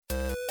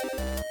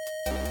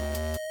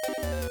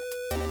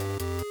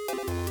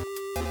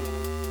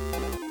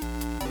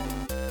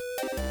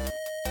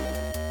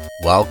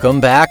Welcome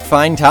back,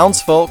 fine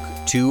townsfolk,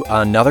 to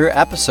another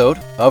episode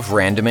of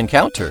Random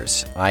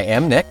Encounters. I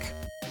am Nick.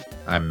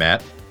 I'm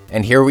Matt.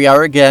 And here we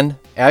are again,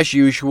 as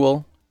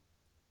usual,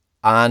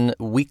 on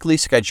weekly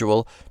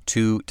schedule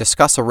to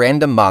discuss a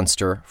random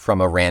monster from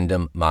a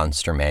random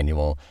monster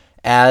manual.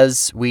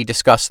 As we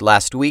discussed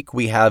last week,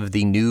 we have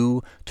the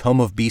new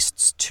Tome of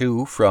Beasts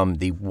 2 from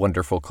the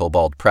wonderful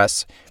Kobold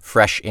Press,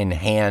 fresh in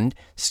hand,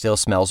 still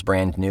smells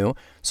brand new.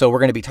 So we're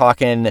going to be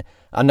talking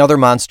another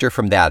monster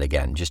from that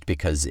again, just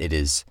because it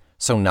is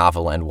so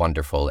novel and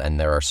wonderful, and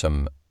there are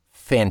some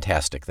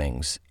fantastic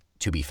things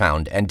to be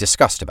found and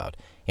discussed about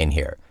in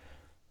here.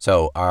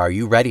 So are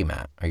you ready,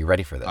 Matt? Are you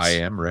ready for this? I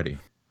am ready.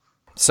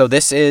 So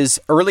this is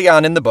early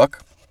on in the book.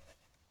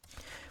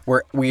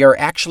 We are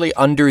actually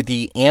under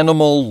the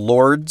Animal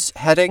Lords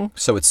heading,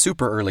 so it's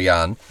super early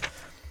on.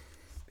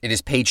 It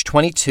is page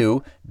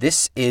 22.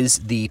 This is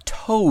the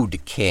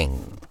Toad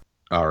King.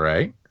 All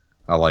right.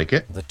 I like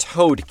it. The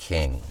Toad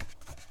King.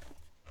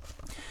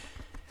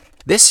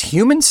 This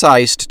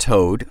human-sized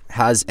toad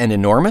has an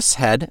enormous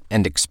head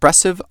and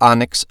expressive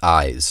onyx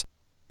eyes.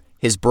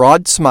 His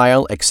broad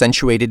smile,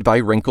 accentuated by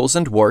wrinkles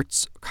and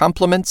warts,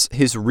 complements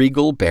his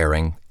regal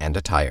bearing and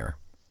attire.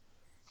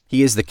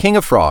 He is the king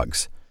of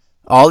frogs.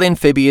 All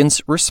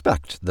amphibians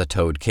respect the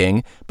Toad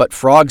King, but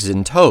frogs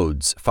and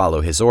toads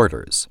follow his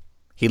orders.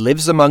 He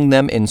lives among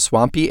them in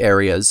swampy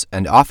areas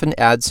and often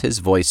adds his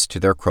voice to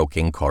their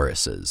croaking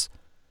choruses.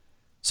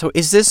 So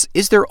is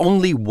there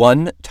only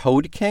one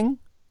Toad King?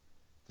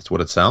 That's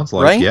what it sounds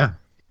like, right? Yeah.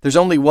 There's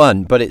only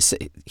one, but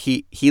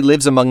he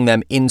lives among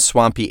them in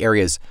swampy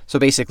areas. So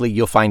basically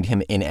you'll find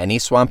him in any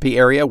swampy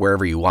area,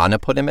 wherever you want to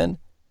put him in.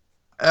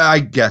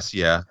 I guess,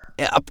 yeah.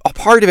 A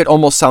part of it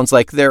almost sounds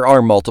like there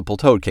are multiple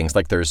Toad Kings,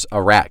 like there's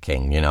a Rat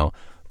King, you know.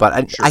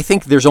 But Sure. I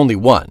think there's only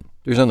one.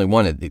 There's only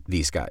one of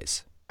these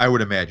guys. I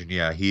would imagine,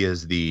 yeah. He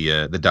is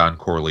the Don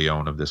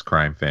Corleone of this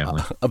crime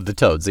family. Of the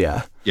toads,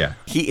 yeah. Yeah.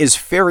 He is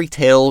fairy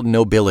tale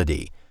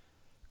nobility.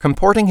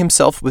 Comporting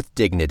himself with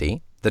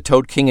dignity, the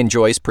Toad King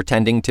enjoys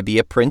pretending to be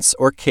a prince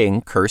or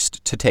king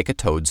cursed to take a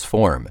toad's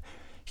form.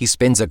 He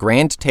spins a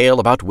grand tale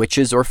about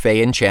witches or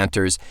fey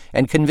enchanters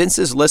and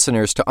convinces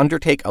listeners to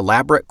undertake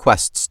elaborate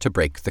quests to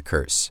break the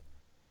curse.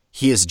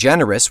 He is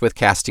generous with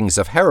castings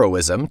of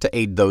heroism to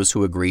aid those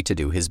who agree to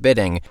do his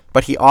bidding,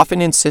 but he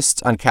often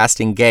insists on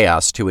casting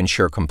chaos to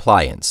ensure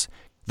compliance.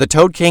 The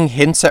Toad King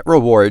hints at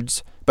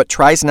rewards, but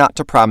tries not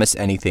to promise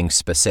anything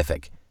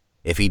specific.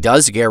 If he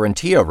does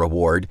guarantee a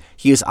reward,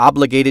 he is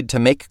obligated to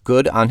make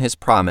good on his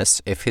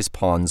promise if his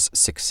pawns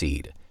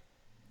succeed.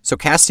 So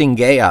casting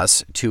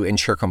chaos to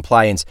ensure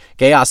compliance,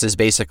 chaos is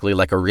basically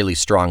like a really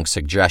strong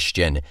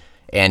suggestion,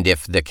 and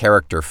if the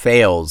character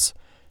fails,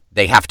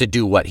 they have to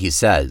do what he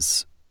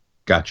says.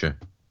 Gotcha.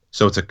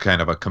 So it's a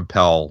kind of a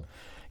compel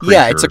creature.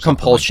 Yeah, it's a or something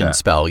compulsion like that.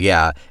 spell,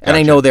 yeah. And Gotcha.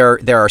 I know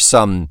there are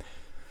some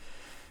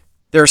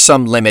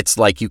limits,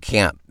 like you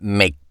can't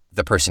make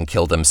the person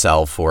kill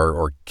themselves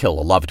or kill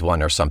a loved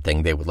one or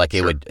something. They would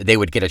Sure. they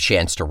would get a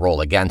chance to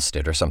roll against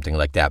it or something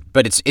like that.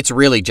 But it's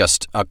really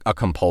just a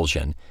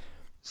compulsion.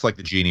 It's like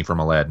the genie from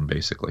Aladdin,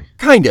 basically.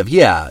 Kind of,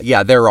 yeah.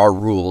 Yeah, there are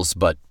rules,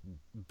 but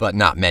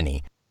not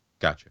many.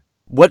 Gotcha.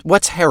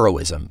 What's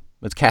heroism?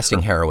 What's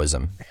casting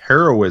heroism?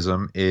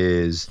 Heroism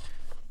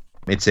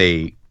it's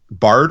a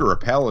bard or a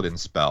paladin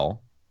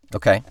spell.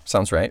 Okay,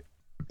 sounds right.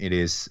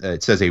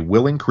 It says a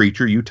willing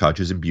creature you touch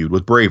is imbued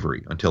with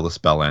bravery. Until the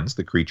spell ends,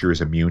 the creature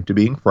is immune to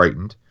being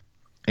frightened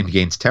and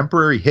gains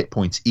temporary hit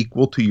points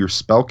equal to your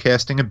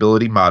spellcasting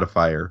ability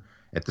modifier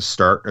at the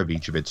start of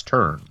each of its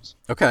turns.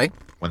 Okay.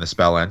 When the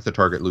spell ends, the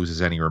target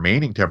loses any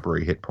remaining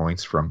temporary hit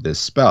points from this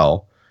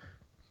spell.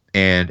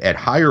 And at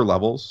higher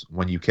levels,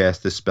 when you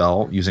cast this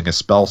spell using a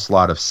spell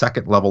slot of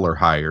second level or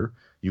higher,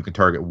 you can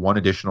target one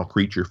additional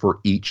creature for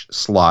each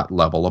slot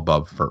level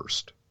above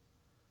first.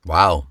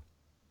 Wow.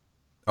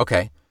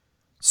 Okay.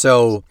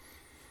 So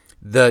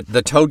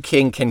the Toad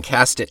King can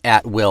cast it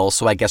at will,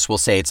 so I guess we'll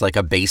say it's like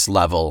a base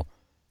level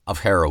of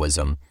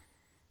heroism.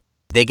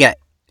 They get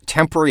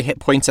temporary hit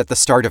points at the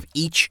start of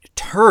each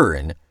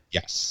turn.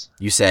 Yes.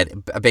 You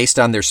said, based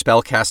on their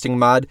spell casting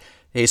mod.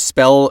 His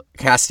spell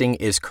casting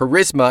is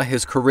charisma.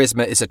 His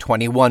charisma is a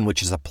 21,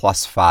 which is a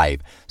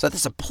 +5. So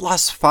that's a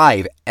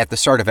 +5 at the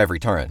start of every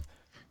turn for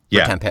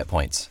Yeah. 10 hit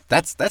points.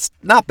 That's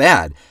not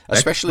bad,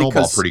 especially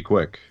snowball because pretty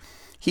quick.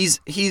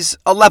 he's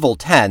a level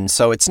 10,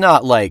 so it's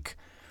not like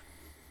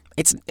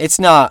it's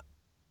not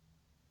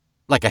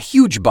like a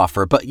huge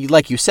buffer. But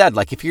like you said,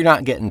 like if you're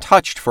not getting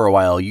touched for a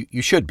while,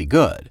 you should be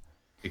good.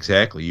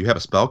 Exactly. You have a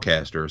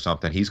spellcaster or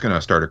something, he's going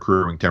to start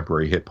accruing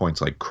temporary hit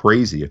points like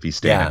crazy if he's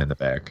standing in the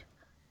back.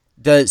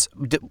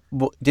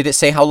 Did it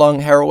say how long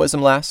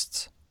heroism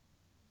lasts?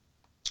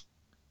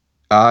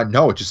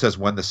 No, it just says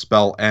when the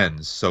spell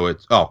ends. So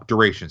it's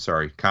duration.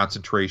 Sorry,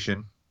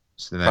 concentration.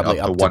 So then Probably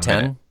up to 1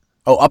 minute.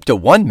 Oh, up to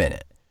 1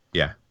 minute.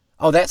 Yeah.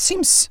 Oh, that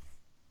seems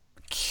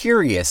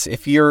curious.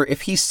 If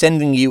he's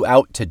sending you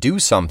out to do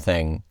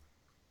something,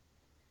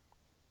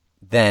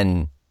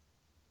 then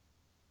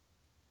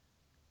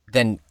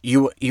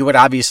you would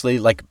obviously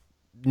like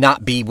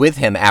not be with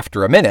him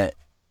after a minute.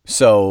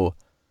 So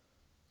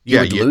You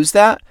Yeah, would lose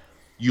that?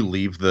 you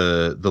leave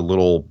the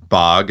little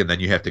bog, and then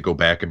you have to go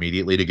back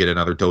immediately to get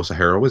another dose of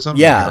heroism.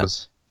 Yeah.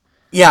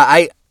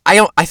 Yeah,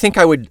 I think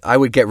I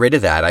would get rid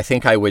of that. I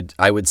think I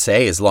would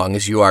say as long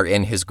as you are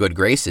in his good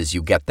graces,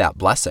 you get that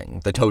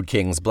blessing, the Toad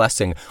King's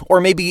blessing,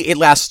 or maybe it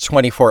lasts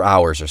 24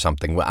 hours or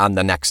something on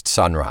the next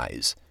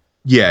sunrise.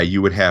 Yeah,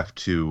 you would have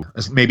to,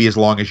 maybe as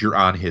long as you're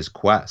on his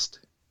quest.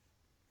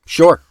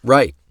 Sure,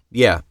 right.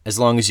 Yeah, as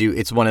long as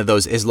it's one of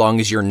those, as long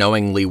as you're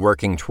knowingly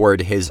working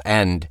toward his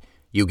end,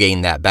 you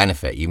gain that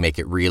benefit. You make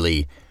it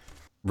really,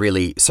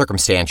 really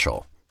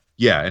circumstantial.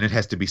 Yeah, and it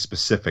has to be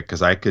specific,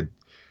 because I could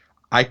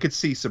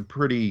see some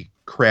pretty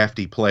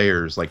crafty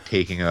players like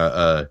taking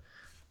a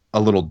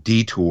little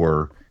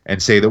detour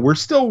and say that we're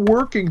still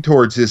working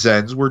towards his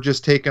ends. We're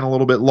just taking a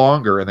little bit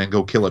longer, and then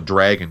go kill a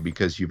dragon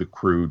because you've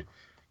accrued,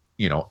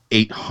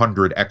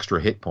 800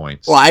 extra hit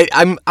points. Well,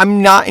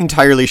 I'm not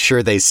entirely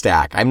sure they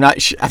stack. I'm not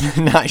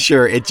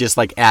sure it just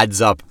like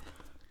adds up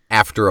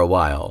after a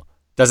while.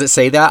 Does it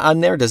say that on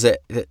there? Does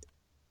it?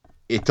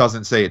 It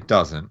doesn't say it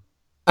doesn't.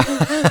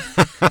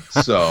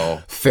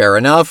 So fair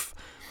enough.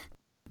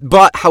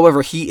 But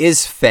however, he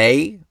is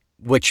Fey,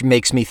 which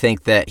makes me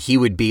think that he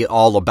would be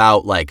all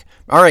about like,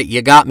 all right,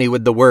 you got me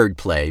with the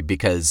wordplay,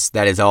 because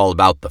that is all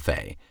about the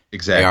Fey.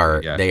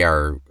 Exactly. They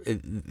are.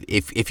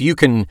 If you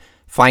can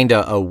find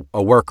a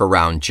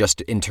workaround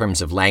just in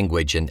terms of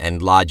language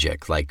and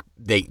logic, like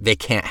they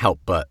can't help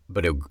but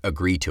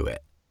agree to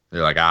it.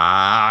 They're like,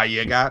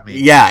 you got me.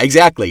 Yeah,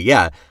 exactly.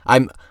 Yeah,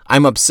 I'm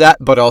upset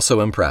but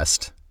also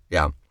impressed.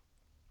 Yeah.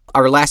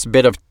 Our last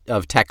bit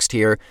of text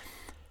here.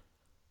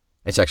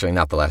 It's actually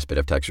not the last bit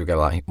of text. We've got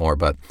a lot more,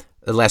 but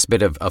the last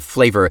bit of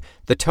flavor.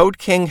 The Toad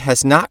King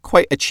has not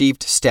quite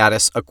achieved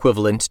status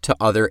equivalent to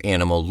other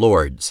animal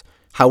lords.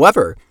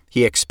 However,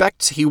 he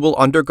expects he will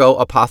undergo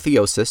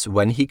apotheosis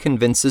when he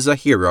convinces a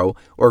hero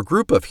or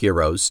group of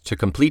heroes to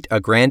complete a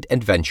grand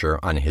adventure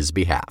on his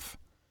behalf.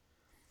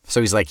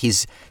 So he's like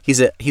he's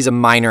a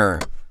minor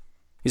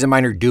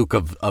duke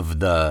of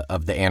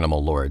the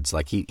animal lords.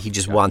 Like he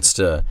just wants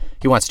to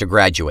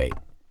graduate.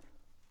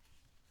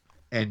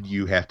 And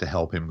you have to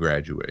help him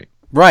graduate.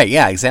 Right,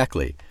 yeah,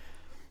 exactly.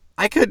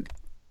 I could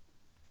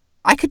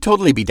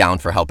totally be down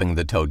for helping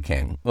the Toad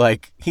King.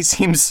 Like he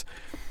seems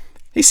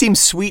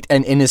sweet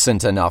and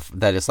innocent enough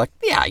that it's like,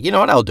 yeah, you know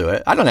what, I'll do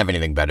it. I don't have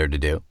anything better to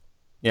do.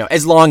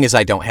 As long as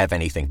I don't have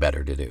anything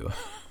better to do.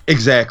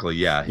 Exactly,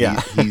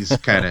 yeah. He's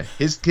kind of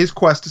his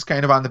quest is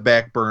kind of on the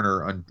back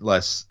burner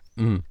unless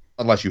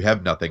you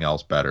have nothing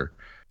else better.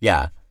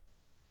 Yeah.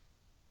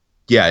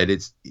 Yeah,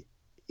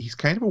 he's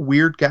kind of a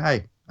weird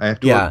guy. I have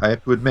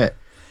to admit.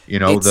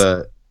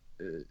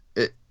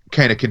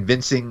 Kind of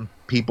convincing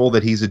people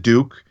that he's a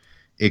duke.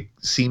 It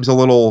seems a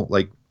little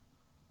like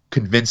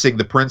convincing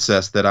the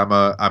princess that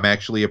I'm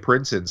actually a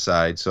prince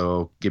inside,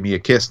 so give me a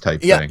kiss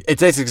type thing. Yeah,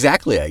 it's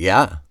exactly it.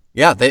 Yeah.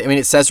 Yeah,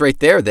 it says right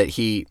there that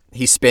he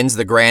spins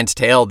the grand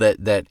tale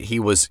that he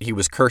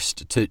was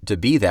cursed to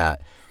be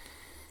that.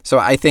 So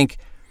I think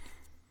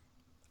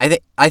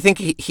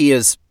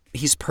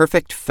he's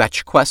perfect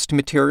fetch quest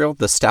material,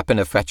 the step in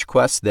a fetch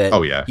quest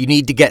that you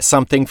need to get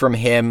something from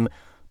him,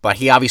 but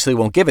he obviously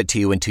won't give it to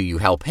you until you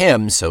help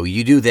him. So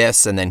you do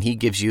this, and then he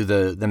gives you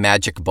the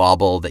magic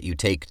bauble that you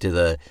take to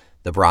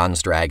the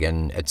bronze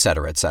dragon, et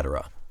cetera, et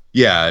cetera.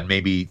 Yeah, and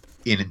maybe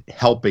in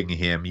helping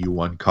him,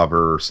 you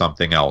uncover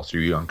something else, or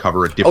you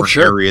uncover a different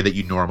area that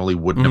you normally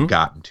wouldn't have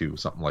gotten to,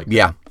 something like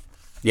that.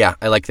 Yeah,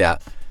 I like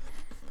that.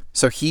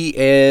 So he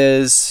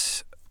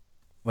is,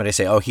 what did I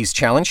say? Oh, he's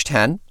challenge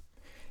 10.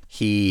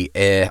 He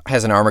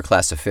has an armor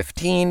class of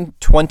 15,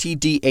 20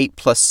 D8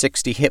 plus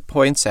 60 hit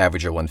points,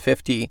 average of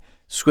 150,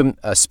 swim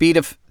speed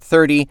of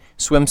 30,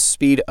 swim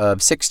speed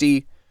of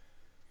 60.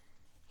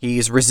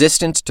 He's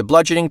resistant to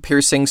bludgeoning,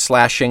 piercing,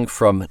 slashing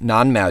from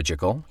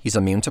non-magical. He's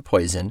immune to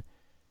poison.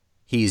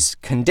 He's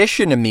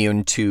condition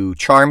immune to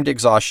charmed,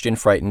 exhaustion,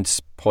 frightened,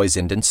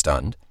 poisoned, and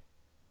stunned.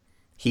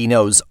 He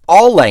knows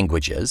all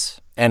languages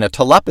and a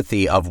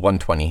telepathy of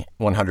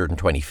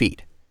 120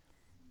 feet.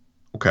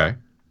 Okay.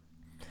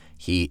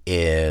 He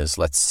is,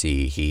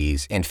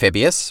 he's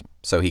amphibious,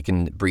 so he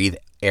can breathe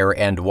air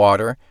and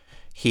water.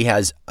 He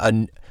has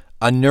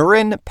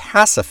Anurin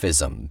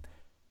pacifism.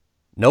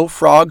 No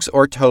frogs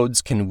or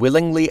toads can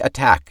willingly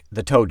attack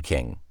the Toad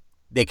King.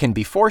 They can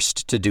be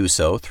forced to do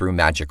so through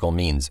magical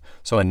means.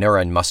 So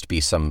Anurin must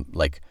be some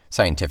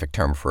scientific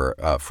term for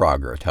a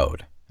frog or a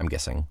toad, I'm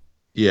guessing.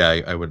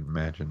 Yeah, I would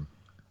imagine.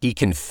 He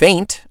can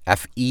feint,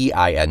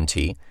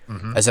 F-E-I-N-T,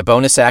 as a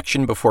bonus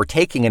action before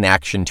taking an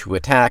action to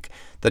attack.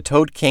 The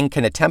Toad King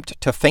can attempt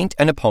to feint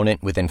an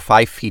opponent within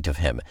 5 feet of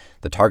him.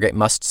 The target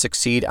must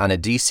succeed on a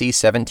DC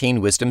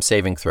 17 Wisdom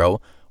saving throw,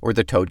 or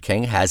the Toad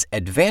King has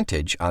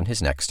advantage on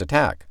his next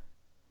attack.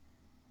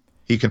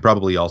 He can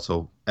probably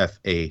also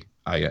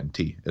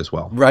F-A-I-N-T as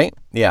well. Right?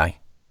 Yeah.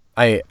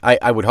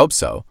 I would hope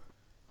so.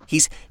 He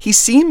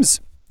seems,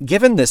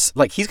 given this,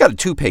 he's got a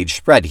 2-page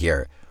spread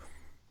here.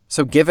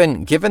 So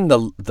given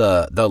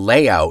the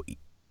layout,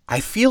 I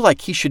feel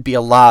like he should be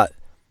a lot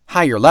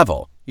higher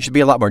level. He should be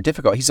a lot more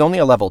difficult. He's only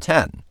a level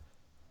 10.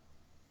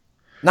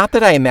 Not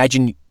that I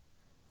imagine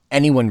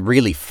anyone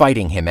really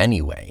fighting him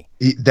anyway.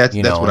 That's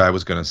what I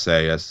was going to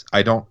say. Is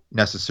I don't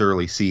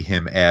necessarily see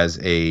him as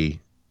a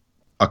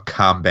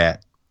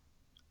combat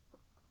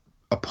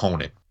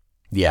opponent.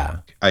 Yeah.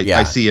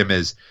 I see him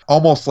as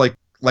almost like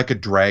a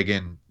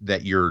dragon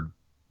that you're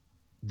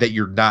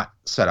not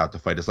set out to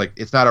fight. It's like,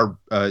 it's not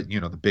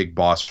the big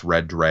boss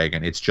red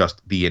dragon. It's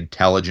just the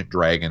intelligent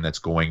dragon that's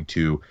going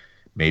to,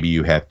 maybe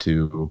you have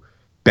to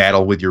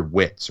battle with your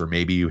wits, or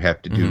maybe you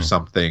have to do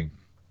something,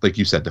 like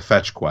you said, the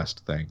fetch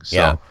quest thing.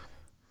 So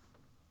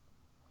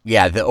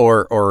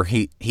or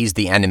he's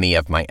the enemy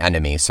of my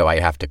enemy, so I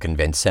have to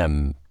convince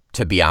him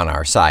to be on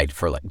our side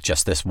for like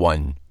just this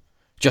one,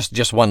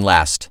 just one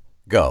last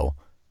go,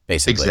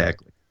 basically.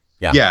 Exactly.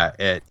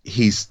 Yeah.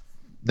 He's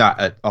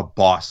not a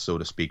boss, so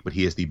to speak, but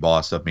he is the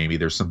boss of, maybe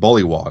there's some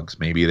bullywogs,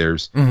 maybe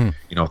there's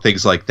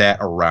things like that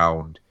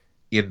around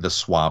in the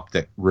swamp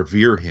that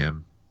revere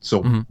him.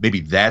 So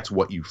maybe that's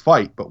what you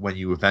fight. But when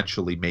you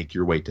eventually make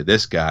your way to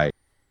this guy,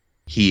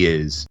 he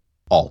is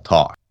all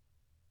talk.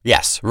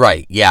 Yes,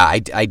 right. Yeah,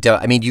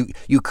 I mean,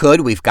 you could.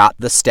 We've got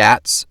the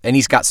stats, and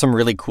he's got some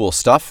really cool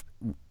stuff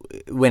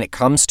when it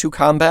comes to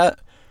combat.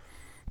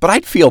 But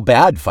I'd feel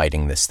bad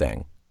fighting this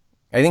thing.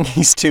 I think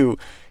he's too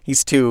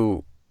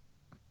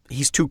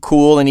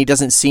cool, and he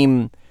doesn't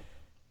seem.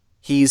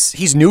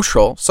 He's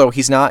neutral, so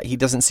he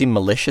doesn't seem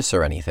malicious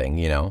or anything.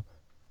 Yeah,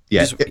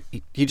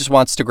 he just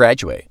wants to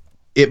graduate.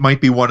 It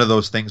might be one of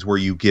those things where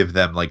you give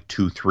them like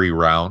 2-3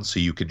 rounds so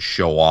you can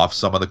show off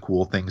some of the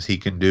cool things he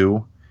can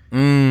do.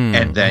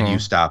 And then you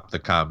stop the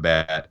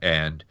combat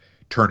and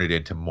turn it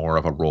into more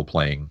of a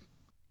role-playing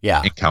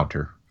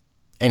encounter.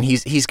 And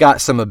he's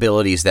got some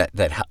abilities that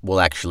will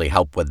actually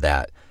help with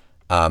that.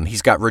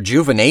 He's got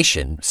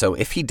rejuvenation, so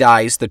if he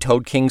dies, the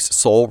Toad King's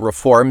soul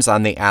reforms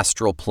on the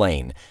astral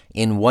plane.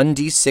 In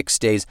 1d6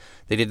 days,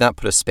 they did not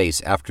put a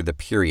space after the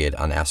period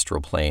on astral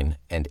plane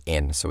and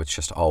in, so it's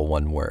just all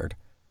one word.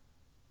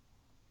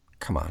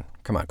 Come on,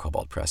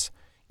 Kobold Press.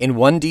 In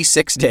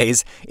 1d6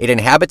 days, it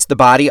inhabits the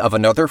body of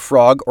another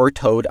frog or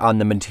toad on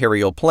the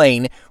material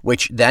plane,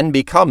 which then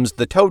becomes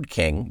the Toad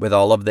King with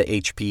all of the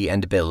HP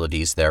and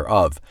abilities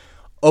thereof.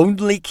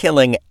 Only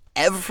killing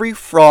every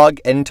frog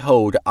and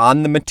toad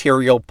on the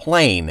material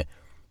plane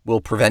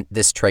will prevent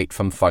this trait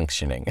from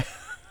functioning.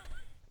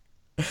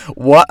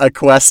 What a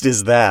quest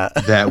is that?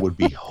 That would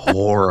be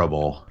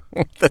horrible.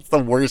 That's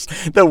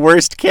the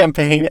worst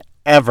campaign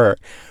ever.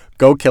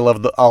 Go kill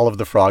all of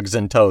the frogs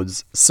and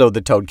toads so the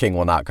Toad King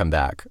will not come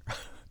back.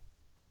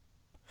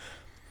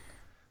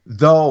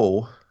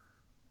 Though,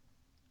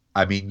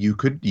 I mean, you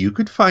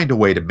could find a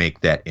way to make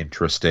that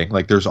interesting.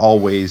 Like, it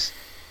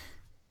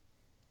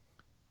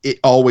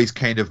always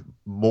kind of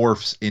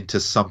morphs into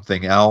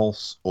something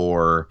else,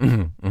 or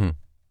he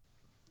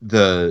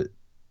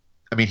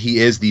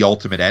is the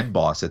ultimate end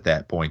boss at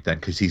that point then,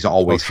 because he's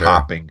always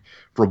hopping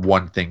from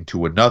one thing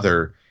to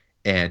another,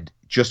 and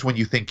just when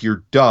you think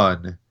you're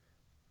done,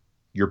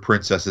 your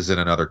princess is in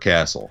another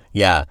castle.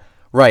 Yeah,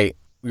 right.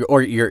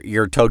 Or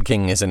your Toad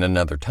King is in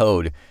another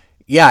toad.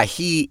 Yeah,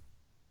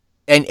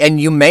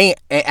 you may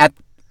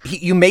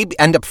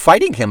end up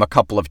fighting him a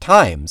couple of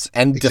times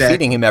and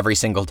defeating him every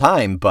single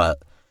time, but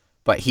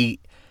I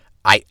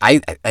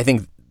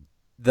think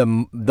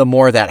the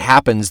more that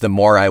happens, the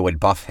more I would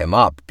buff him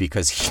up,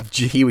 because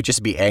he would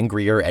just be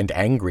angrier and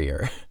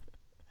angrier.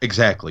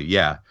 Exactly,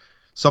 yeah.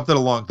 Something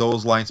along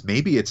those lines.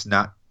 Maybe it's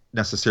not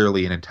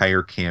necessarily an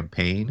entire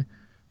campaign,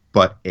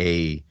 but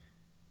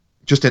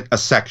just a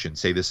section.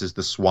 Say this is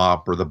the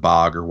swamp or the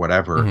bog or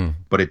whatever,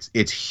 but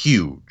it's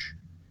huge.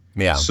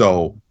 Yeah.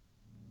 So,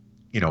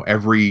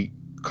 every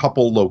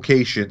couple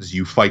locations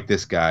you fight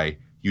this guy,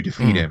 you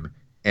defeat him,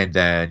 and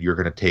then you're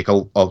going to take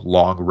a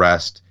long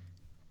rest,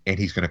 and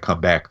he's going to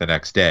come back the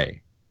next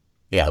day.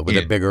 Yeah, with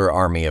a bigger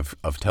army of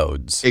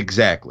toads.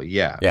 Exactly,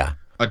 yeah. Yeah.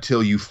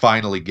 Until you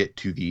finally get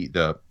to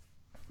the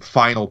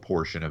final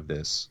portion of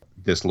this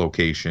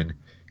location,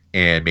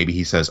 and maybe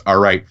he says, all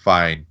right,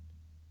 fine,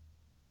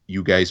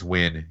 you guys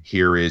win.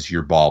 Here is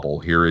your bauble.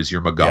 Here is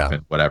your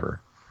MacGuffin,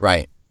 whatever.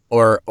 Right.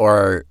 Or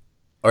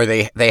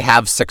they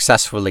have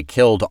successfully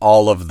killed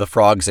all of the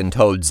frogs and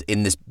toads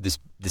in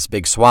this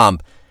big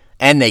swamp,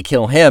 and they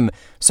kill him.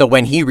 So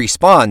when he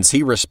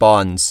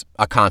respawns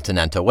a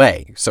continent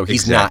away. So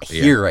he's not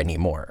here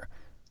anymore.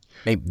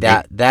 Maybe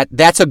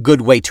that's a good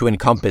way to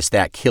encompass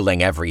that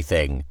killing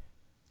everything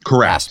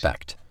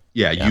aspect.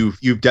 Yeah,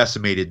 you've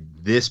decimated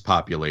this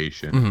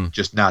population,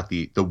 just not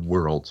the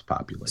world's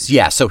population.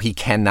 Yeah, so he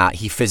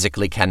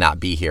physically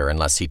cannot be here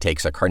unless he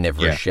takes a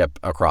carnivorous ship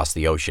across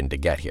the ocean to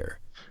get here.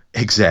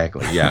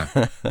 Exactly,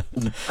 yeah.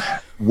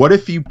 What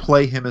if you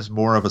play him as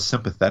more of a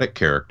sympathetic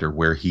character,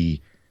 where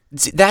he...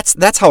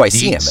 That's how I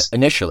see him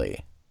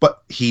initially.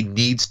 But he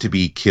needs to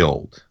be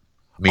killed.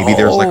 Maybe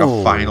there's like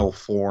a final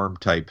form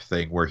type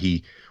thing where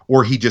he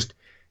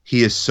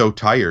is so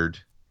tired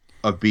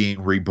of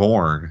being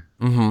reborn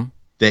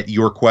that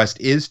your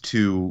quest is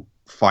to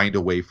find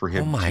a way for Oh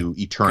him my to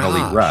eternally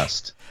gosh.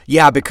 rest.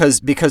 Yeah,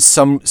 because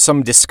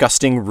some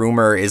disgusting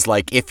rumor is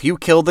like, if you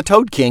kill the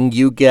Toad King,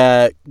 you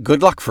get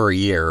good luck for a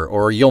year,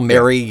 or you'll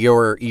marry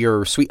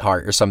your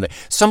sweetheart or something.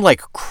 Some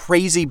like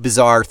crazy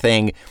bizarre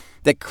thing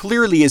that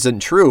clearly isn't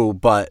true,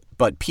 but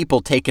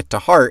people take it to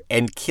heart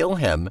and kill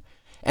him,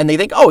 and they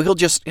think, oh, he'll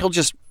just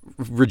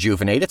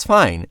rejuvenate. It's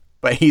fine.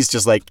 But he's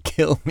just like,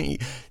 kill me,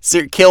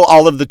 kill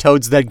all of the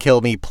toads, then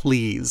kill me,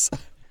 please.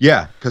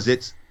 Yeah,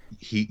 because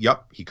he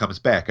comes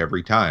back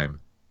every time,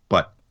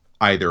 but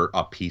either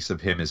a piece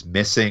of him is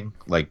missing,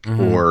 like,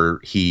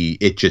 or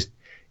it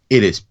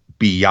is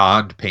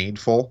beyond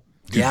painful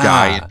to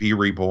die and be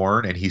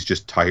reborn, and he's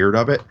just tired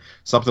of it.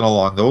 Something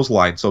along those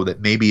lines, so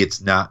that maybe it's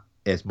not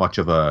as much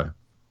of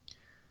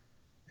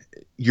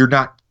you're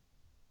not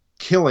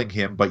killing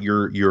him, but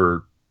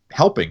you're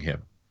helping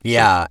him.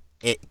 Yeah,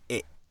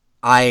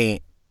 I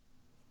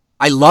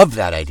love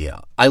that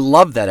idea. I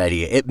love that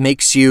idea. It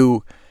makes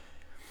you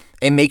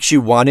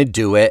want to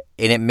do it,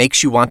 and it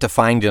makes you want to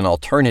find an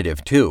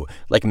alternative too.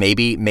 Like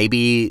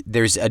maybe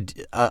there's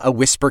a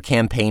whisper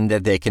campaign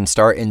that they can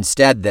start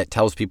instead that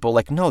tells people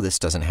like, no, this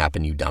doesn't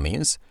happen, you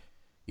dummies.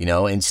 You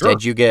know,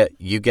 instead you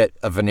get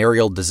a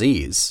venereal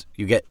disease.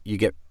 You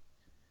get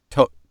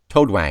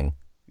toadwang.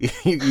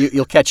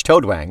 You'll catch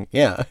toadwang.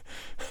 Yeah.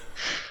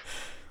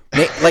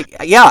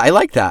 I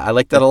like that. I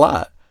like that a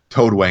lot.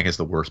 Toadwang is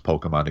the worst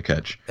Pokemon to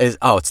catch. It's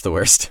the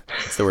worst.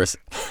 It's the worst.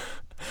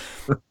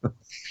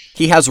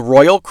 He has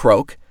Royal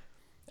Croak.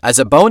 As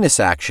a bonus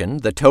action,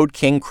 the Toad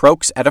King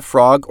croaks at a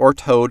frog or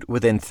toad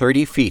within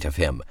 30 feet of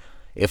him.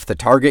 If the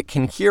target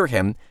can hear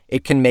him,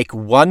 it can make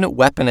one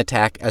weapon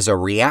attack as a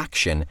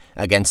reaction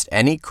against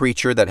any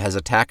creature that has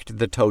attacked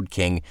the Toad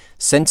King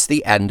since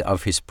the end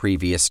of his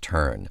previous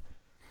turn.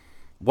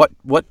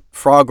 What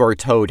frog or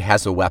toad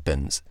has a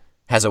weapon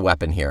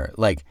here?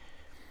 Like,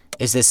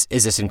 is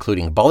this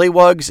including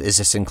bullywugs? Is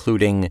this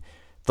including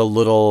the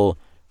little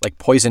like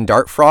poison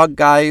dart frog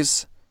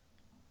guys?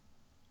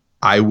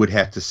 I would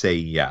have to say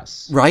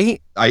yes.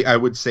 Right? I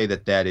would say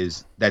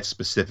that's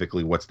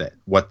specifically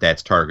what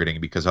that's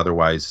targeting, because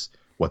otherwise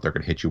what they're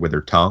going to hit you with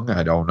their tongue.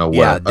 I don't know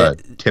what a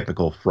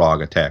typical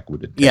frog attack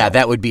would entail. Yeah,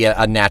 that would be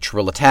a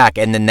natural attack,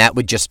 and then that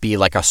would just be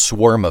like a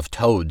swarm of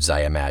toads,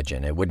 I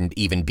imagine. It wouldn't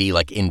even be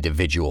like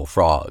individual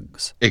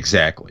frogs.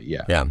 Exactly,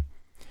 yeah. Yeah.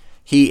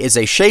 He is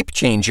a shape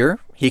changer.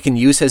 He can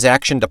use his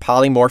action to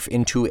polymorph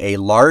into a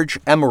large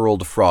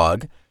emerald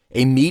frog,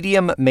 a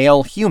medium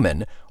male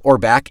human, or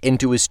back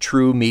into his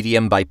true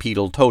medium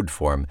bipedal toad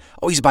form.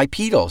 Oh, he's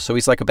bipedal, so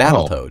he's like a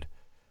battle toad.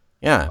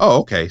 Yeah. Oh,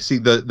 okay. See,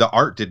 the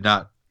art did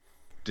not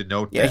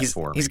denote that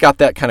for me. He's got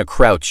that kind of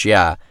crouch,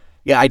 yeah.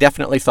 Yeah, I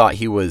definitely thought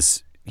he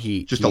was...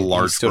 a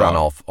large he stood frog.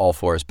 On all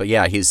fours. But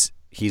yeah, he's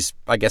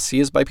I guess he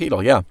is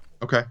bipedal, yeah.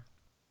 Okay.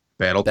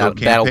 Battletoad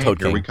King.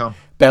 Here we come.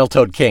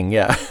 Battletoad King,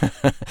 yeah.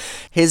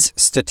 His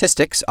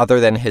statistics, other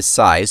than his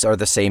size, are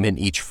the same in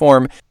each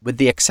form, with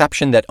the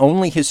exception that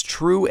only his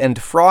true and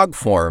frog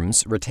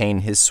forms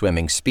retain his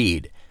swimming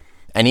speed.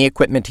 Any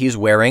equipment he's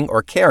wearing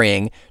or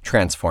carrying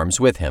transforms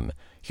with him.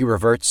 He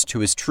reverts to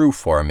his true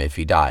form if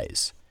he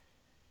dies.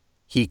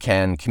 He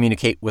can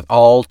communicate with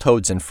all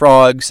toads and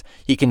frogs.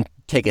 He can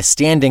take a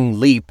standing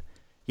leap.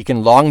 He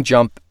can long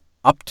jump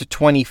up to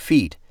 20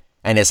 feet,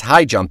 and his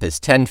high jump is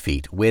 10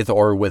 feet, with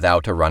or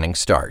without a running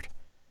start.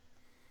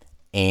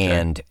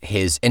 And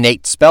his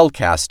innate spell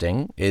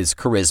casting is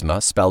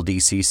Charisma. Spell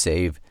DC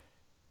save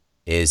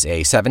is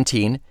a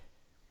 17.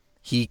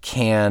 He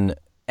can,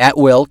 at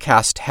will,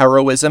 cast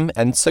Heroism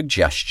and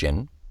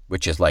Suggestion,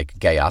 which is like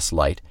Chaos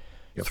Light.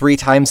 Yep. 3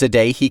 times a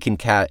day he can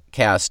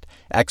cast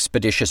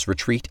Expeditious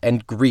Retreat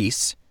and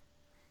Grease.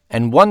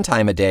 And 1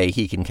 time a day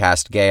he can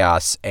cast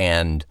Chaos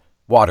and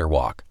Water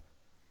Walk.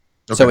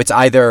 Okay. So it's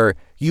either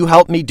you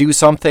help me do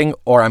something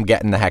or I'm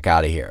getting the heck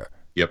out of here.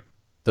 Yep.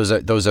 Those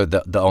are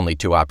the only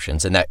 2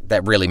 options, and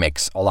that really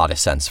makes a lot of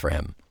sense for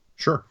him.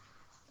 Sure.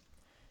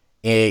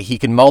 He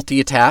can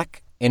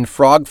multi-attack. In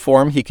frog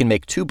form, he can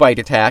make 2 bite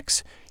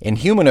attacks. In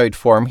humanoid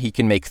form, he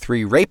can make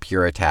 3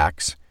 rapier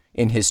attacks.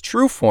 In his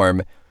true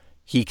form,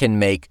 he can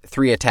make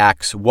 3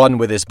 attacks, 1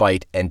 with his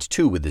bite and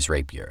 2 with his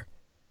rapier.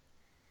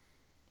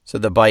 So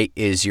the bite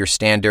is your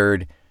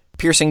standard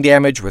piercing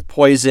damage with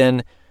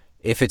poison.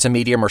 If it's a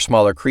medium or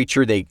smaller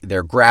creature,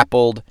 they're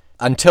grappled.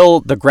 Until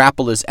the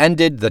grapple is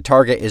ended, the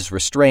target is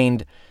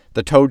restrained.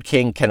 The Toad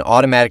King can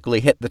automatically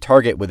hit the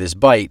target with his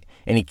bite,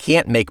 and he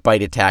can't make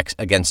bite attacks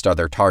against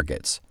other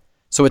targets.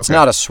 So it's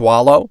not a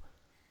swallow,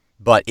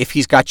 but if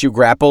he's got you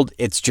grappled,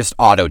 it's just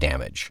auto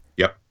damage.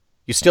 Yep.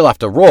 You still have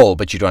to roll,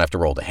 but you don't have to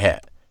roll to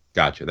hit.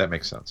 Gotcha. That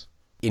makes sense.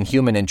 In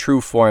human and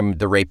true form,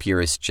 the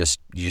rapier is just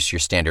your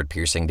standard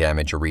piercing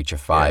damage, a reach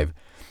of 5. Yeah.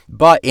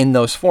 But in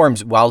those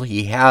forms, while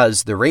he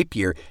has the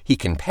rapier, he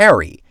can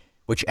parry,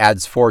 which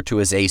adds 4 to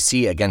his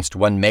AC against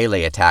 1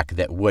 melee attack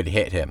that would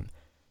hit him.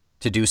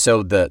 To do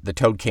so, the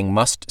Toad King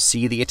must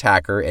see the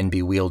attacker and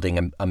be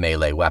wielding a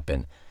melee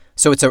weapon.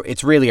 So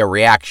it's really a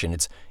reaction.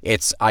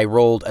 It's I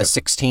rolled a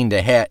 16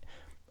 to hit.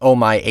 Oh,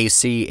 my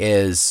AC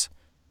is,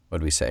 what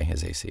do we say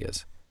his AC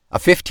is? A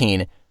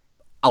 15.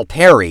 I'll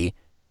parry.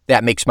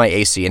 That makes my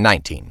AC a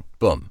 19.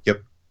 Boom.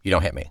 Yep. You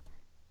don't hit me.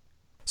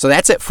 So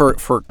that's it for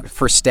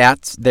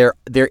stats.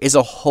 There is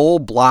a whole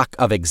block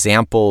of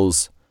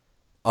examples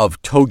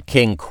of Toad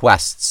King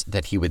quests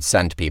that he would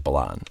send people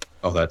on.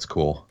 Oh, that's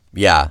cool.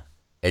 Yeah.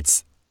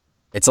 It's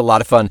a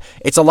lot of fun.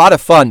 It's a lot of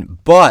fun,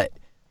 but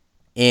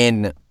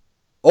in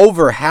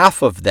over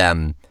half of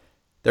them,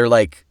 they're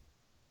like,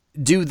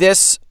 do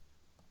this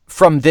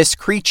from this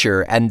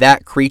creature, and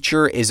that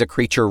creature is a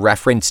creature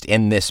referenced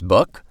in this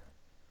book.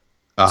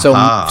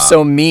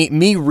 So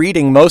me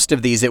reading most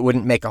of these, it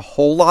wouldn't make a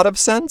whole lot of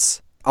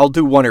sense. I'll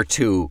do one or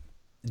two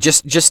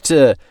just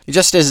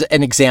as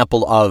an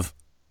example of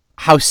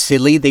how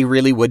silly they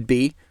really would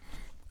be.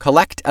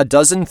 Collect a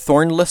dozen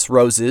thornless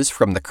roses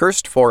from the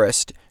cursed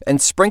forest and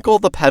sprinkle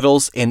the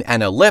petals in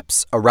an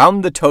ellipse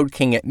around the Toad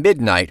King at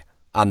midnight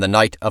on the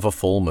night of a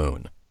full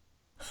moon.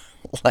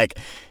 Like,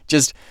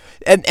 just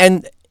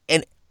and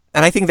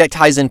I think that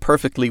ties in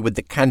perfectly with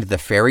the kind of the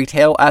fairy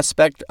tale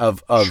aspect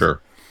of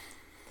Sure.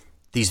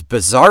 These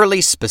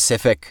bizarrely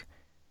specific,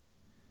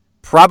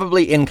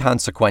 probably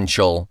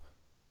inconsequential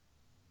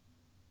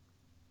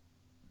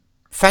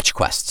fetch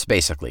quests,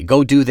 basically.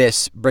 Go do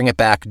this, bring it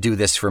back, do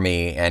this for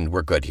me, and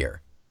we're good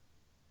here.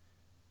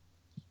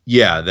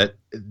 Yeah,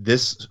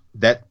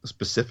 that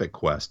specific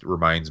quest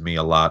reminds me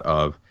a lot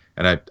of,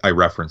 and I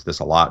reference this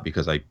a lot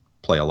because I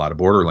play a lot of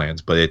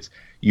Borderlands, but it's,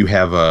 you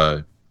have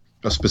a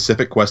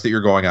specific quest that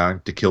you're going on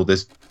to kill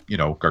this,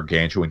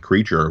 gargantuan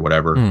creature or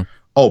whatever. Mm.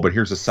 Oh, but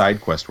here's a side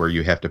quest where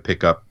you have to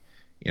pick up,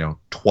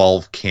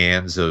 12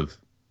 cans of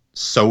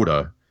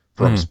soda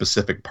from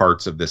specific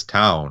parts of this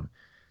town.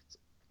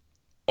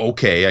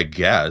 Okay, I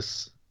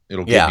guess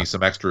it'll give me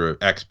some extra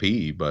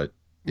XP, but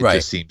it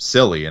just seems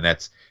silly. And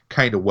that's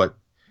kind of what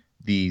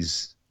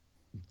these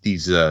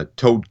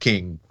Toad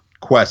King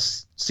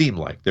quests seem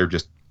like. They're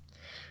just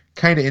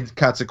kind of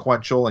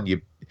inconsequential, and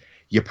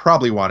you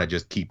probably want to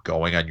just keep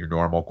going on your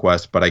normal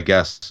quest, but I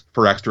guess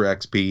for extra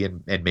XP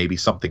and maybe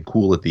something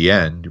cool at the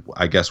end,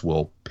 I guess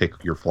we'll pick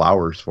your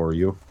flowers for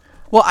you.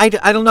 Well, I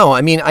don't know.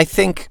 I mean, I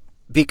think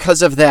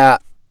because of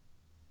that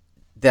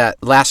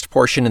last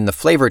portion in the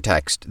flavor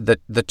text,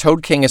 the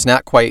Toad King has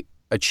not quite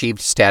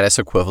achieved status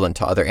equivalent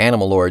to other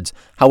animal lords.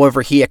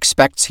 However, he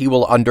expects he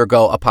will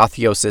undergo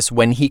apotheosis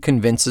when he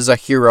convinces a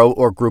hero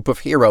or group of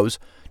heroes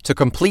to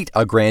complete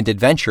a grand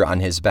adventure on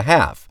his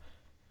behalf.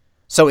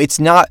 So it's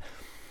not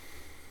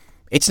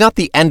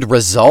the end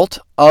result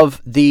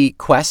of the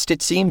quest,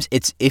 it seems.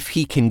 It's if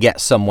he can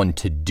get someone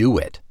to do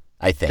it,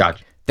 I think.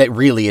 Gotcha. That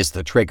really is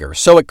the trigger.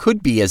 So it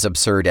could be as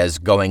absurd as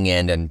going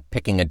in and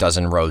picking a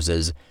dozen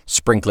roses,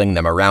 sprinkling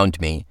them around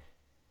me.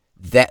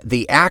 That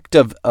the act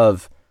of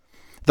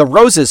the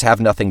roses have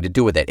nothing to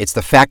do with it. It's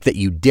the fact that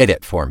you did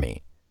it for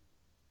me.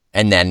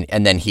 And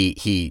then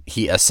he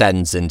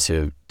ascends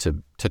into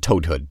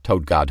toadhood,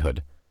 toad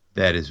godhood.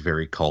 That is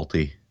very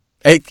culty.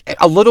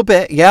 A little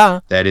bit,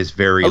 yeah. That is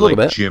very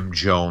like Jim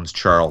Jones,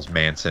 Charles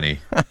Manson-y.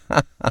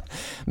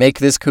 Make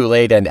this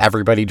Kool-Aid and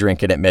everybody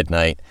drink it at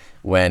midnight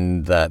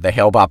when the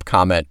Hale-Bopp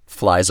comet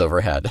flies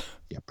overhead.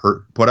 Yeah,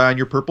 put on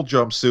your purple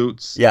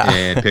jumpsuits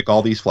and pick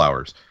all these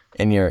flowers.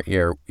 And your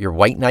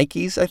white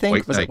Nikes, I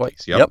think. Was Nikes, it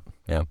white? Yep.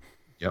 Yeah.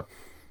 Yep.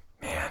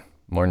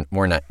 Man,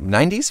 more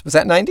 90s? Was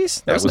that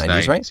 90s? That was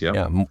 90s, right? Yep.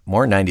 Yeah,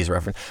 more 90s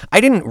reference. I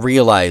didn't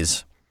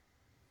realize,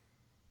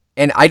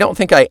 and I don't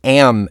think I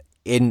am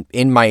in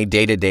my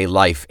day-to-day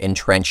life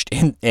entrenched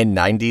in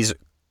 90s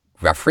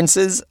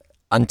references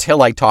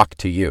until I talk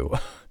to you.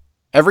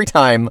 Every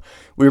time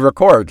we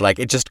record, like,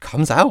 it just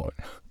comes out.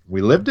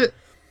 We lived it.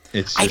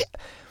 It's just...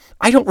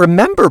 I don't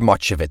remember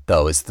much of it,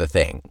 though, is the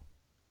thing.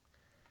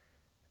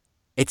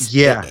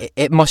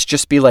 It must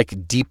just be,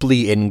 like,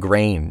 deeply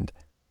ingrained.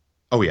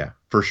 Oh, yeah,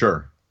 for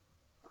sure.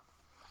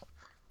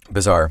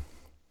 Bizarre.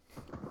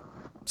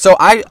 So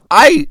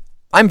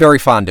I'm very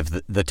fond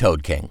of the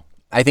Toad King.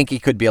 I think he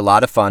could be a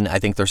lot of fun. I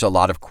think there's a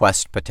lot of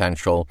quest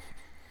potential,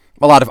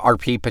 a lot of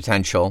RP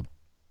potential,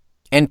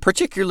 and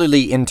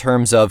particularly in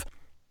terms of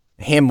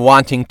him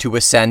wanting to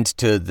ascend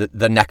to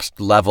the next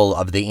level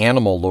of the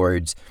animal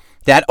lords.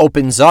 That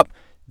opens up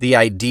the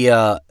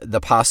idea, the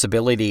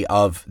possibility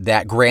of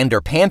that grander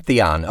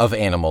pantheon of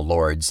animal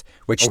lords,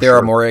 which there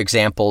are more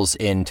examples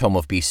in Tome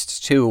of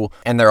Beasts 2,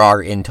 and there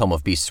are in Tome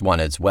of Beasts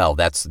 1 as well.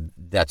 That's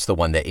the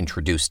one that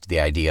introduced the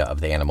idea of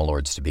the animal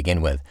lords to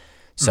begin with.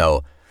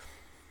 So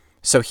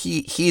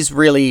he's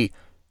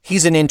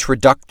an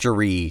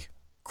introductory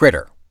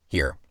critter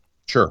here.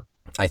 Sure.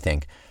 I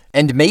think.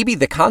 And maybe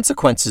the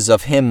consequences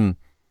of him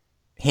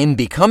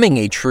becoming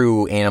a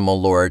true animal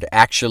lord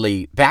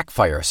actually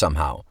backfire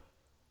somehow.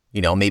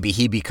 Maybe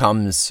he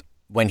becomes,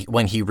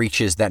 when he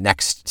reaches that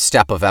next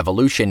step of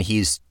evolution,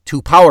 he's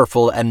too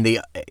powerful and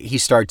he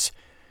starts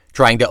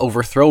trying to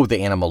overthrow the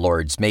animal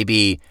lords.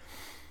 Maybe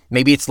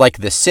it's like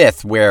the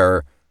Sith,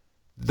 where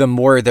the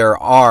more there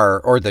are,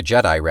 or the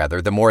Jedi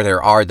rather, the more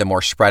there are, the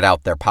more spread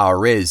out their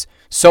power is.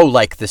 So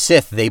like the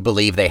Sith, they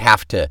believe they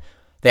have to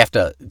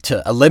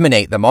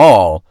eliminate them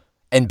all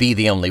and be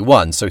the only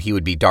one. So he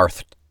would be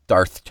Darth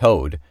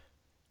Toad.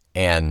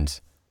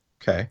 And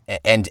Okay.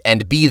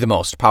 and be the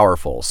most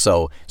powerful.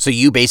 So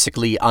you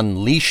basically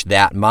unleash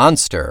that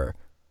monster,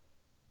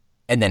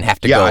 and then have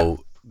to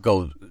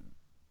go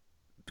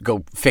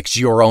fix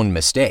your own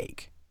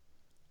mistake.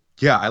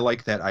 Yeah, I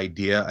like that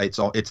idea.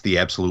 It's the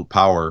absolute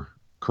power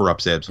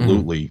corrupts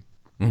absolutely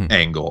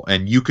angle,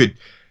 and you could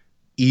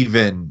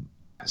even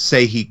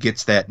say he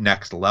gets that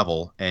next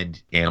level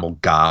and animal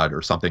god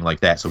or something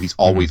like that. So he's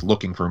always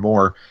looking for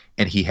more,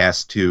 and he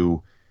has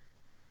to,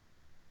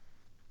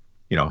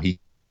 he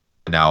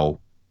now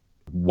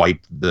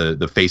wipe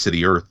the face of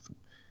the earth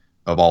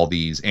of all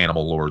these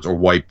animal lords, or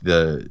wipe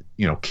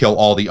kill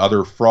all the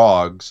other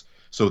frogs,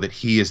 so that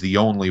he is the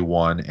only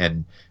one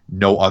and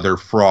no other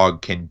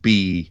frog can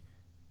be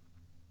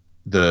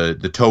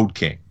the Toad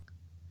King.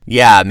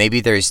 Yeah,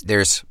 maybe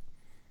there's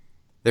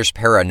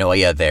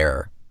paranoia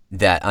there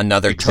that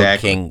another Toad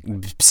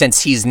King,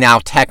 since he's now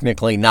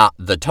technically not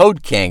the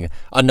Toad King,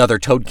 another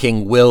Toad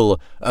King will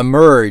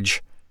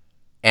emerge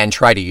and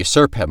try to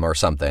usurp him or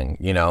something,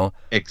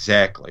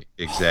 Exactly.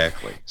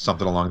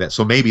 Something along that.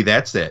 So maybe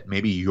that's it.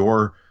 Maybe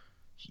you're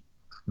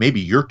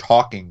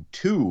talking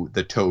to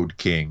the Toad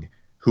King,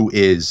 who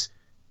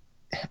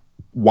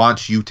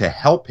wants you to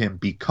help him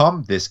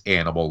become this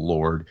animal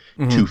lord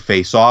to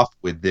face off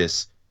with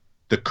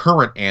the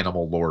current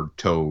animal lord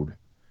Toad.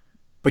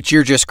 But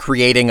you're just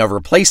creating a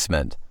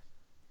replacement.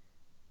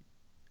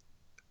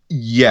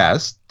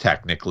 Yes,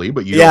 technically,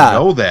 but you don't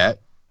know that.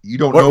 You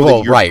don't know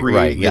that you're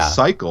creating this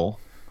cycle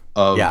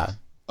of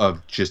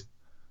just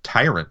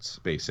tyrants,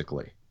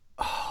 basically.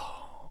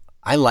 Oh,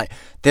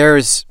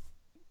 there's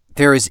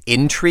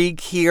intrigue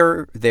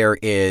here. There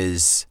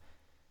is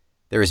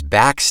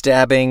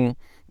backstabbing.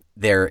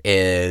 There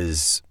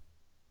is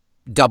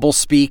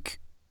doublespeak,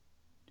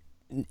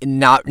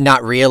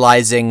 not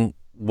realizing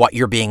what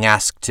you're being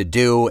asked to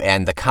do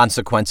and the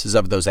consequences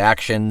of those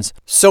actions.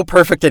 So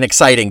perfect and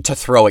exciting to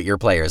throw at your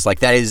players. Like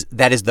that is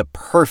the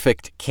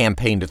perfect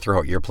campaign to throw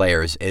at your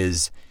players.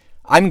 Is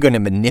I'm going to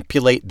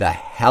manipulate the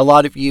hell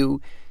out of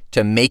you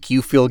to make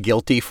you feel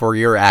guilty for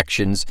your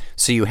actions,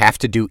 so you have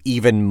to do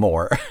even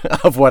more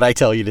of what I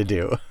tell you to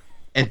do.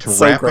 And to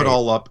wrap it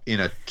all up in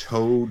a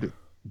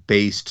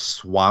Toad-based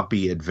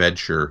swampy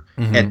adventure,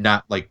 and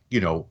not like,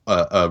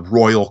 a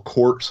royal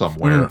court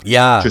somewhere.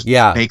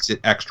 Makes it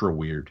extra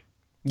weird.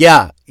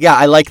 Yeah,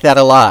 I like that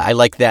a lot. I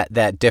like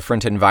that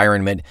different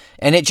environment.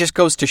 And it just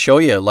goes to show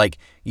you, like,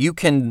 you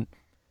can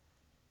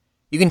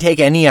take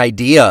any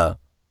idea,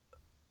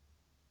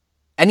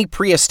 any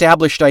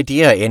pre-established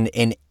idea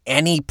in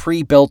any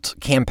pre-built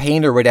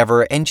campaign or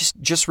whatever, and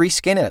just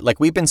reskin it.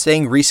 Like we've been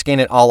saying, reskin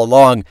it all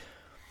along,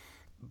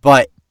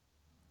 but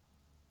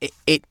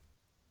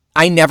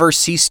I never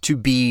cease to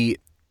be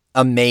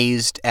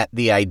amazed at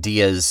the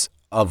ideas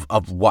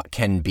of what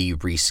can be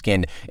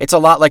reskinned. It's a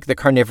lot like the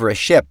carnivorous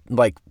ship.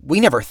 Like, we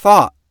never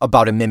thought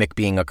about a mimic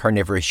being a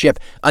carnivorous ship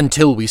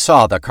until we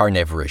saw the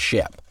carnivorous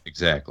ship.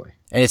 Exactly.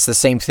 And it's the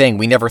same thing.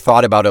 We never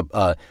thought about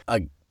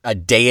a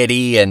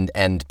deity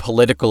and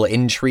political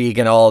intrigue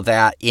and all of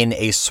that in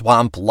a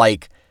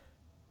swamp-like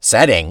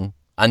setting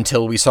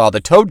until we saw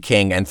the Toad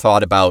King and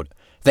thought about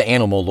the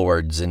animal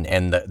lords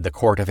and the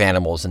court of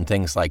animals and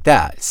things like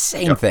that.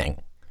 Same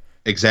thing.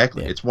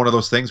 Exactly. Yeah. It's one of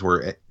those things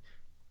where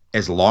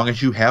as long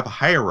as you have a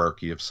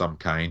hierarchy of some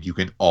kind, you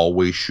can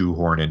always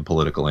shoehorn in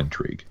political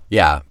intrigue.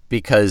 Yeah,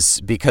 because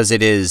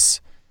it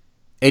is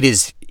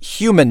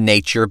human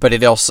nature, but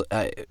it also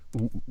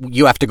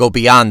you have to go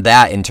beyond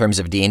that in terms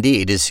of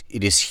D&D. It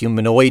is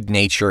humanoid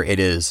nature. It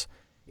is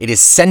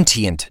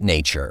sentient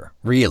nature,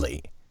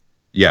 really.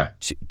 Yeah.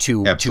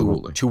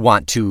 Absolutely. To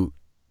want to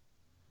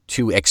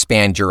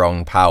expand your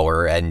own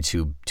power and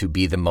to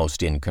be the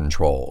most in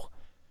control.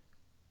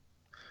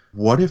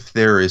 What if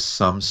there is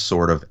some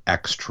sort of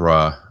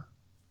extra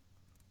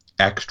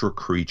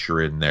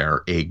creature in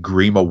there, a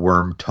Grima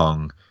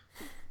Wormtongue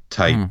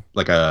type,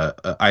 like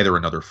either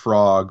another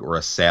frog or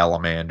a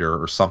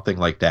salamander or something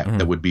like that,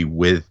 that would be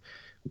with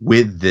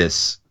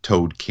this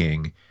Toad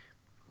King,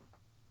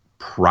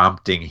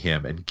 prompting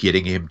him and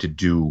getting him to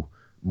do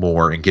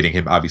more, and getting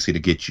him obviously to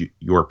get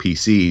your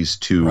PCs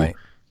to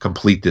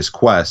complete this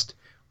quest,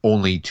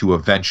 only to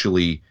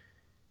eventually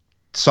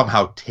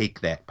somehow take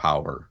that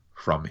power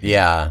from him.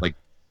 Yeah. Like,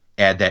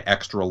 add that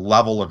extra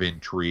level of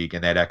intrigue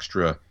and that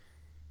extra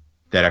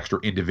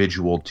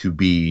individual to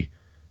be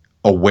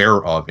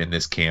aware of in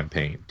this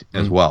campaign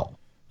as well.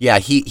 Yeah,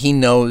 he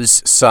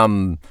knows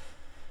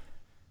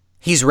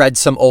he's read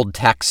some old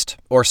text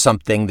or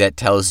something that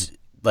tells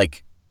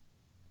like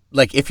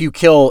if you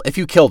kill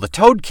the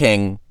Toad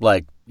King,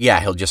 like, yeah,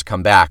 he'll just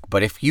come back.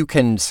 But if you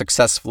can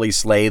successfully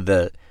slay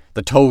the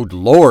Toad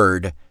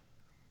Lord,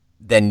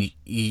 then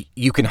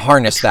you can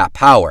harness that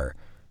power.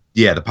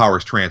 Yeah, the power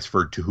is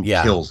transferred to who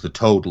kills the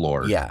Toad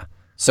Lord. Yeah.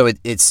 So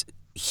it's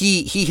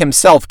he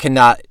himself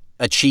cannot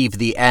achieve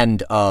the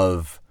end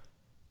of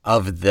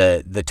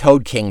the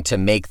Toad King to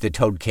make the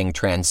Toad King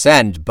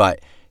transcend, but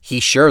he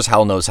sure as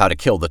hell knows how to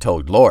kill the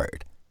Toad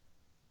Lord.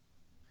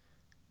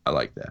 I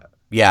like that.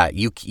 Yeah,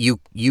 they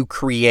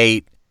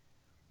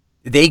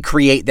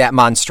create that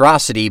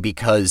monstrosity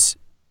because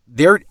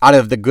they're out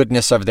of the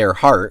goodness of their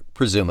heart,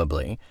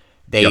 presumably.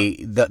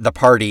 The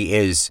party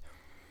is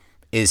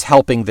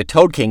helping the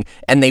Toad King,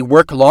 and they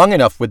work long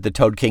enough with the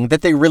Toad King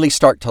that they really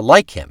start to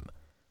like him.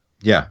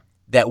 Yeah.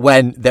 That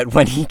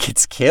when he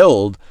gets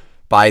killed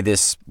by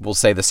this, we'll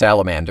say the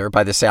salamander,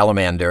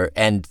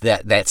 and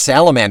that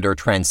salamander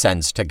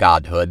transcends to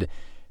godhood,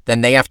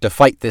 then they have to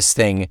fight this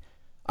thing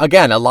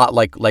again, a lot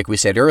like we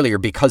said earlier,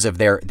 because of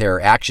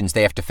their actions.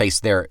 They have to face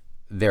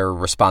their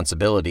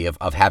responsibility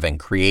of having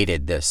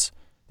created this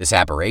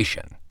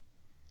aberration.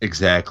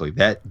 Exactly.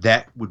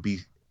 That would be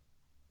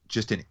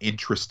just an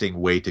interesting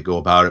way to go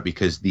about it,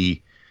 because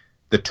the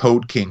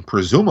Toad King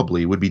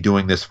presumably would be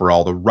doing this for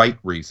all the right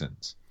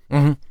reasons.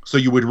 Mm-hmm. So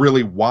you would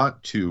really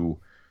want to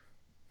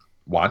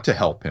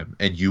help him,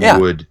 and you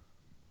would,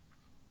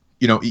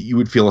 you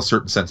would feel a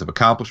certain sense of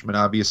accomplishment,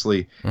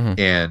 obviously, mm-hmm.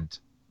 and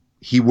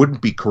he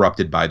wouldn't be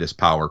corrupted by this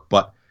power,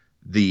 but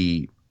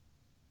the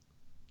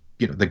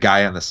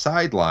guy on the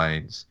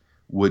sidelines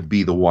would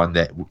be the one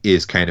that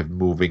is kind of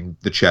moving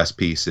the chess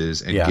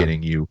pieces and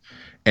getting you.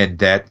 And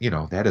that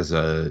is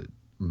a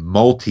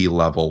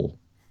multi-level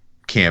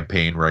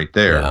campaign right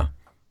there. Yeah.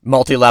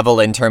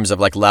 Multi-level in terms of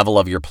like level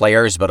of your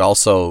players, but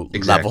also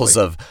levels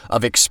of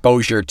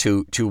exposure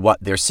to what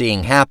they're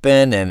seeing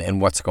happen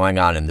and what's going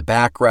on in the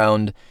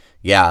background.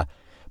 Yeah.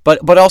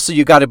 But also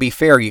you got to be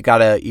fair. You got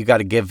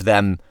to give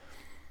them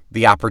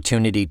the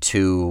opportunity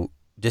to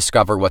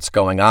discover what's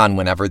going on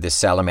whenever this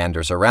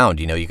salamander's around.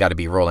 You got to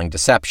be rolling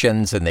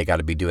deceptions, and they got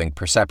to be doing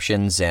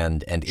perceptions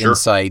and Sure.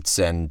 insights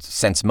and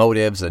sense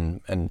motives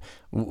and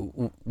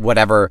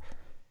whatever.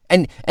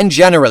 And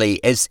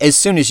generally, as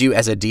soon as you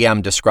as a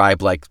DM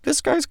describe like,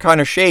 this guy's kind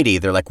of shady,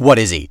 they're like, what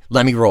is he?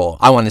 Let me roll.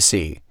 I want to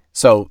see.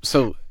 So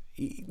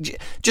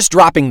just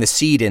dropping the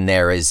seed in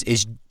there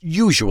is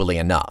usually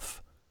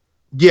enough.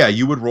 Yeah,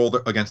 you would roll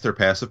against their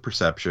passive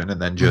perception,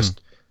 and then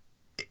just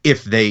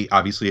if they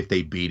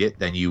beat it,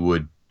 then you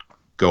would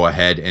go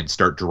ahead and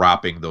start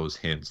dropping those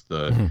hints.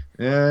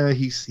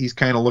 He's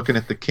kind of looking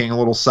at the king a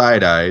little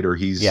side-eyed, or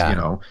he's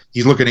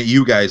he's looking at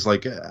you guys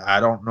like, I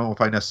don't know if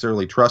I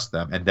necessarily trust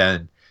them. And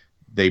then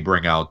they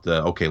bring out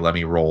let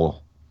me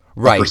roll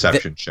a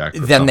perception check.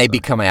 Then they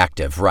become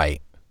active,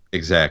 right?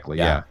 Exactly.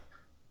 Yeah.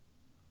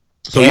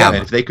 So Damn,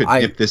 if they could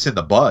nip this in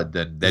the bud,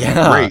 then that'd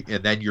be great.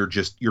 And then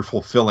you're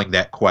fulfilling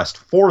that quest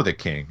for the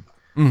king.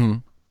 Mm-hmm.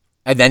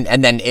 And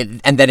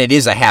then it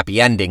is a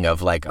happy ending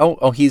of like,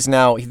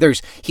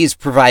 he's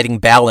providing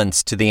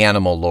balance to the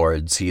animal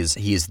lords.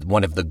 He's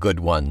one of the good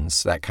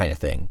ones, that kind of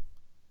thing.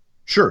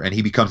 Sure, and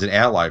he becomes an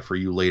ally for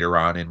you later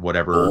on in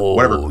whatever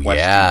quest you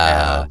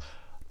have.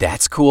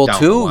 That's cool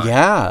too.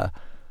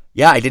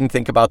 Yeah, I didn't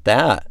think about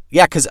that.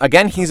 Yeah, because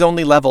again, he's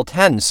only level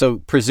 10, so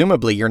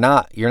presumably you're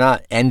not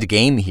end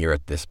game here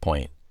at this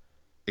point.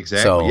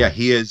 Exactly. So, yeah,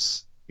 he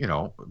is.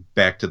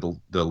 Back to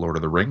the Lord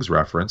of the Rings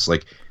reference,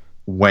 like,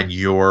 when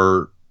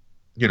you're,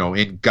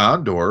 in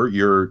Gondor,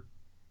 you're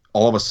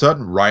all of a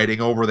sudden riding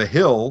over the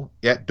hill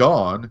at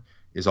dawn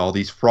is all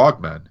these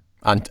frogmen.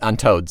 On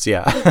toads,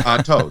 yeah.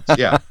 On toads,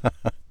 yeah.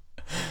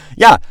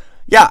 Yeah,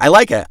 I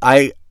like it.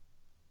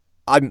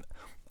 I'm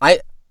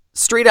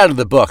straight out of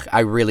the book,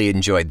 I really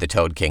enjoyed the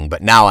Toad King,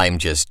 but now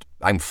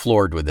I'm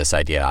floored with this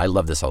idea. I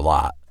love this a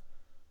lot.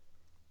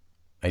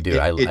 I do.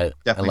 It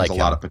definitely like has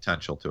a lot of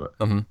potential to it.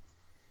 Mm-hmm.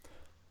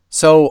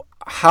 So,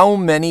 how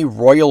many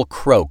Royal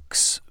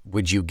Croaks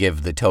would you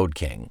give the Toad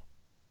King?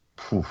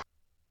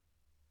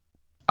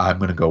 I'm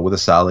going to go with a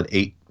solid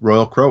 8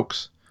 Royal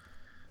Croaks.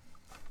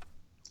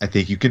 I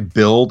think you can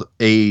build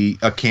a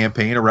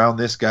campaign around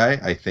this guy.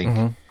 I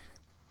think,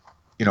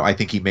 I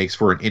think he makes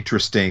for an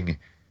interesting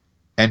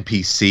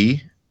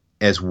NPC,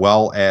 as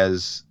well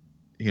as,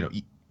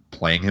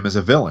 playing him as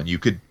a villain.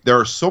 There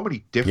are so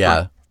many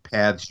different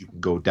paths you can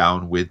go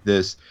down with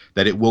this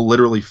that it will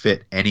literally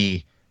fit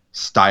any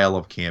style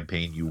of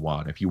campaign you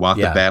want. If you want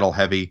the battle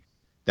heavy,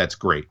 that's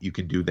great. You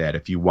can do that.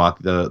 If you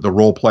want the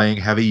role playing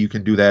heavy, you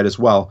can do that as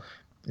well.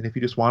 And if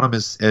you just want them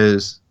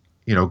as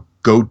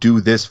go do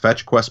this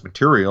fetch quest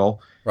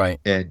material, right?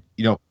 And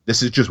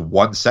this is just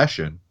one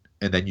session,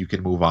 and then you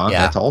can move on.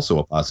 That's also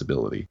a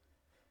possibility.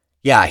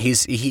 Yeah,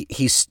 he's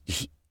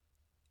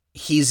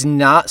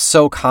not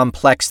so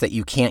complex that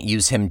you can't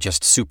use him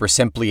just super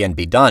simply and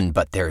be done.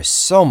 But there's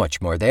so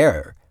much more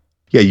there.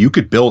 Yeah, you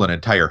could build an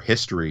entire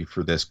history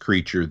for this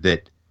creature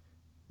that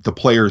the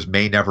players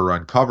may never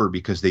uncover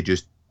because they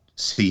just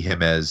see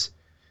him as,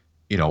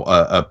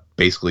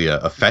 basically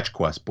a fetch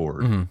quest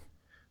board. Mm-hmm.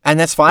 And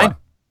that's fine.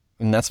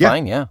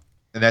 Fine, yeah.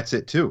 And that's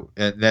it too.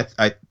 And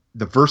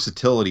the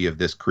versatility of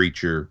this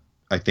creature,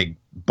 I think,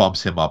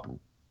 bumps him up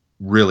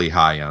really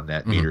high on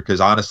that meter. Because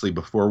honestly,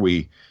 before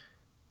we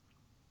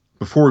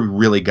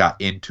really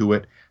got into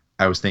it,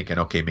 I was thinking,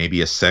 okay,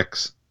 maybe a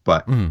 6,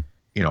 but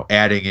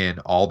adding in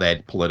all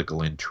that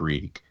political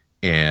intrigue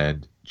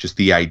and just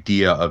the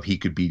idea of he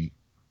could be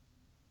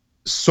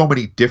so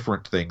many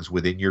different things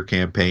within your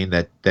campaign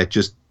that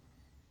just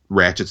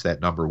ratchets that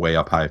number way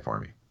up high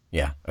for me.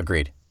 Yeah,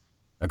 agreed.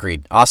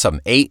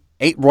 Awesome. 8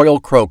 Royal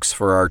Croaks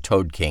for our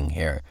Toad King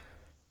here.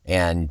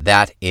 And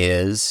that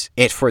is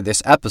it for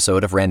this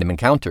episode of Random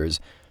Encounters.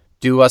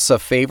 Do us a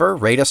favor,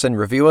 rate us and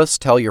review us,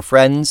 tell your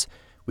friends.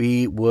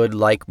 We would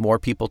like more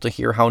people to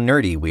hear how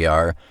nerdy we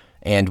are,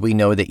 and we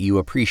know that you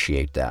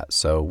appreciate that,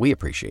 so we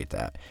appreciate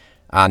that.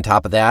 On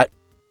top of that,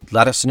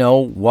 let us know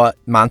what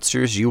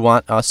monsters you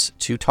want us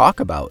to talk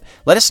about.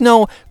 Let us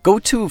know. Go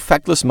to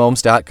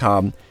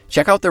fecklessmomes.com,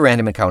 check out the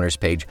Random Encounters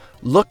page,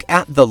 look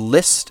at the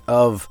list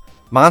of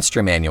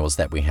monster manuals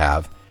that we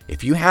have.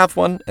 If you have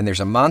one and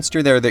there's a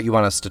monster there that you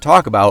want us to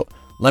talk about,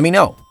 let me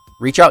know.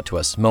 Reach out to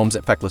us,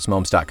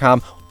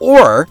 momes@fecklessmomes.com,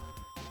 or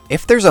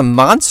if there's a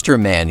monster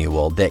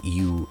manual that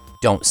you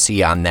don't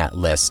see on that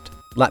list,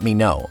 let me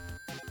know.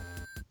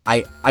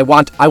 I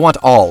want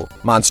all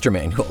monster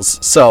manuals,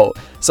 so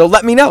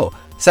let me know.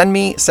 Send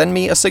me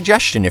a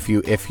suggestion if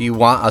you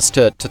want us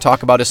to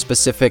talk about a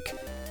specific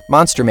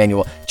monster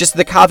manual. Just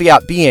the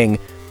caveat being,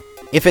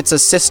 if it's a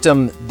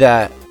system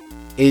that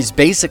is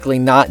basically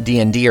not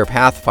D&D or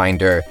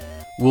Pathfinder,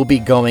 we'll be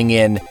going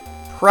in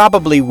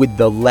probably with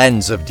the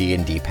lens of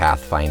D&D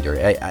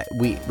Pathfinder.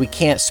 We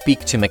can't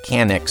speak to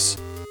mechanics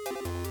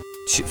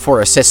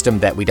for a system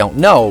that we don't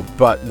know,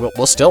 but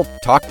we'll still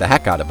talk the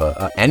heck out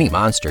of any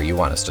monster you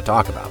want us to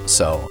talk about.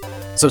 So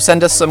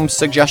send us some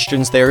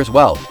suggestions there as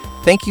well.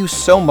 Thank you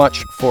so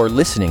much for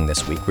listening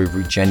this week.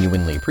 We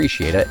genuinely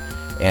appreciate it,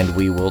 and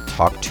we will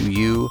talk to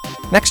you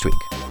next week.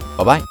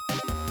 Bye-bye.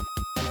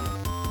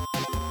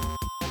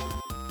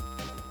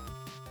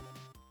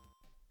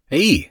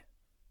 Hey,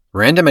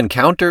 Random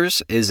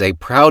Encounters is a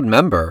proud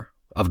member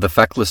of the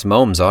Feckless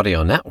Momes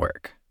audio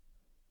network.